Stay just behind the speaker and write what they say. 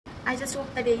I just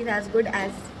hope the day is as good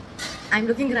as I'm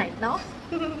looking right now.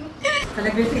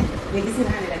 फलक बेटी ये किसी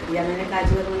नहाने लगती है, मैंने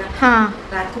काजू बना। हाँ।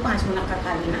 रात को 5 मुनक्का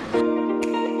खा लेना।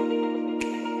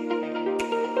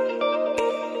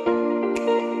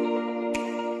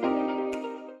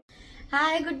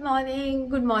 हाय गुड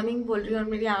मॉर्निंग बोल रही हूँ और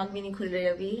मेरी आँख भी नहीं खुल रही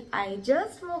अभी। I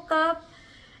just woke up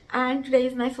and today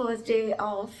is my first day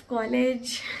of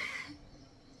college.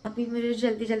 अभी मुझे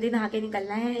जल्दी जल्दी नहा के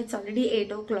निकलना है। It's already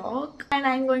 8 o'clock and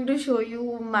I am going to show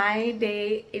you my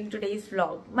day in today's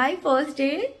vlog. My first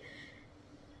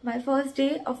day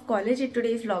of college in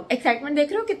today's vlog. Excitement देख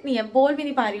रहे हो कितनी है, बोल भी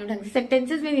नहीं पा रही हूँ ढंग से,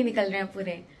 सेंटेंसेस भी नहीं निकल रहे हैं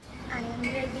पूरे। आई एम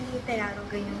रेडी, तैयार हो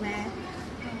गई हूँ मैं।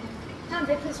 हाँ,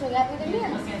 ब्रेकफास्ट हो गया आपने?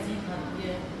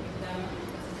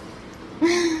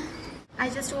 I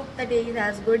just hope the day is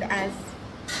as good as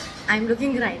I'm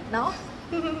looking right now.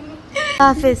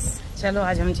 Office चलो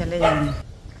आज हम चले जाएंगे,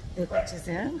 देखो अच्छे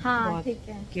से है। हाँ ठीक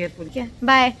है, केयरफुल।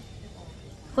 बाय,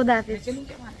 खुदा हाफिज।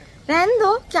 रहने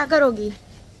दो, क्या करोगी,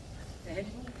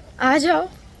 आ जाओ।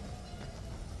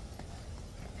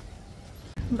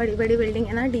 बड़ी बड़ी बिल्डिंग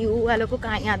है ना, डीयू वालों को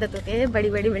कहाँ आदत होती है बड़ी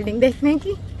बड़ी बिल्डिंग देखने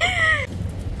की।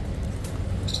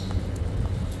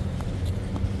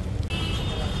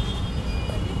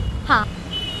 हाँ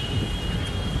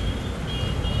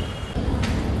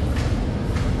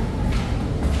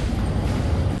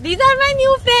These are my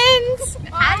new friends.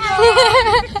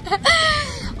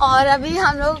 और अभी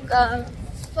हम लोग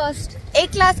फर्स्ट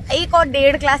एक और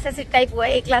 1.5 क्लास ऐसे टाइप हुआ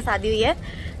है, 1 क्लास आधी हुई है।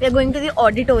 We are going to the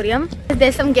auditorium.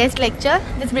 There's some guest lecture.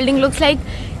 This building looks like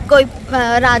कोई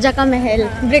राजा का महल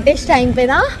ब्रिटिश टाइम पे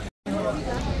ना।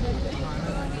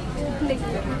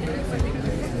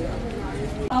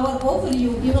 Our goal for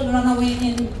you will run away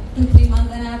in 2-3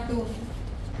 months and have to.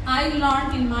 I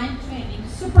learned in my training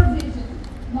supervision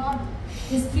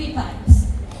is 3 times.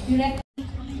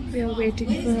 We are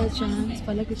waiting for a chance.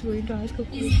 Falak is going to ask a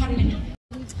question.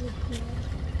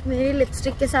 मेरी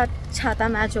lipstick के साथ छाता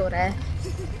match हो रहा है।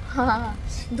 हाँ,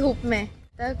 धूप में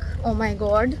तक। ओ माय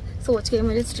गॉड, सोच के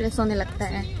मुझे स्ट्रेस होने लगता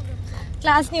है।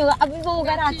 क्लास नहीं होगा अभी, वो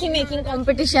होगा राखी मेकिंग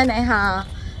कंपटीशन है। हाँ,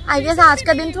 आई गेस आज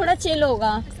का दिन थोड़ा चिल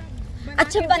होगा।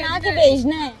 अच्छा बना के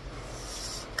भेजना है।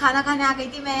 खाना खाने आ गई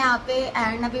थी मैं यहाँ पे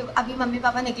एंड अभी मम्मी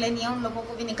पापा निकले नहीं है, उन लोगों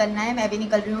को भी निकलना है, मैं भी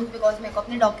निकल रही हूँ बिकॉज मेरे को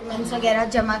अपने डॉक्यूमेंट्स वगैरह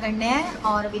जमा करने हैं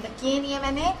और अभी तक किए नहीं है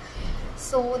मैंने।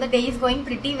 So the day is going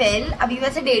pretty well. अभी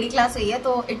वैसे 1.5 क्लास हुई है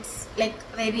तो इट्स लाइक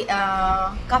वेरी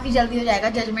काफ़ी जल्दी हो जाएगा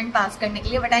जजमेंट पास करने के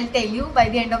लिए, but I tell you by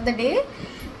the end of the day.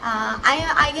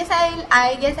 I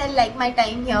guess I like my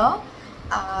time here.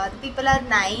 The people are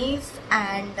nice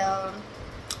and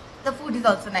the food is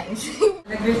also nice.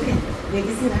 ये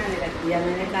किसी नहाने लगती है,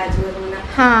 मैंने काजू बना।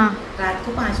 हाँ, रात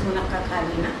को 5 मुनक्का खा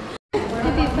लेना।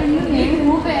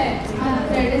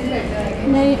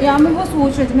 नहीं, या मैं वो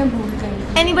सोच रही थी, मैं भूल गई।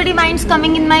 anybody minds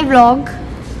coming in my vlog?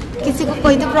 किसी को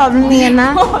कोई तो प्रॉब्लम नहीं है ना?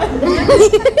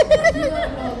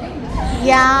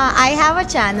 Yeah, I have a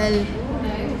channel.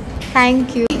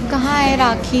 Thank you. कहाँ है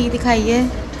राखी, दिखाइए।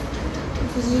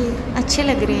 अच्छे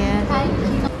लग रही है।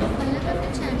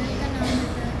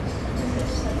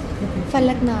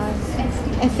 फलक नाज,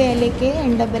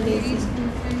 FALAKNAAZ।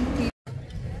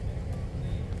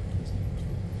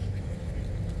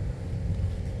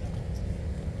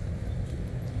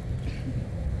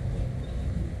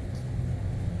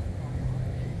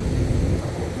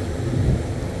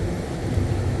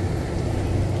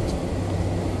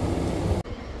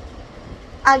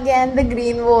 Again the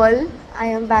green wall. I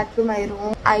am back to my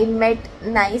room. I met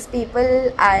nice people.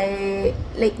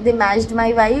 They matched my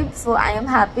vibe, so I am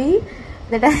happy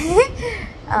that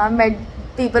I met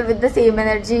people with the same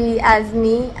energy as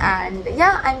me. And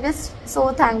yeah, I'm just so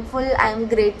thankful. I'm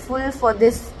grateful for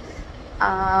this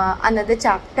another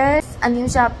chapter, a new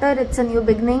chapter. It's a new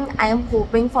beginning. I am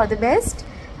hoping for the best,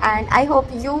 and I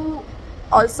hope you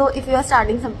also, if you are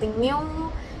starting something new,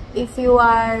 if you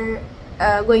are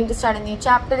going to start a new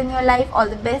chapter in your life, all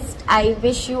the best. I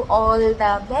wish you all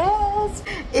the best.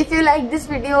 If you like this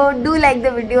video, do like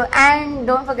the video and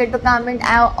don't forget to comment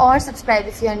or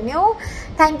subscribe if you are new.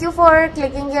 Thank you for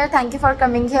clicking here, thank you for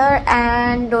coming here,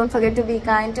 and don't forget to be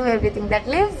kind to everything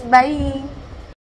that lives. Bye.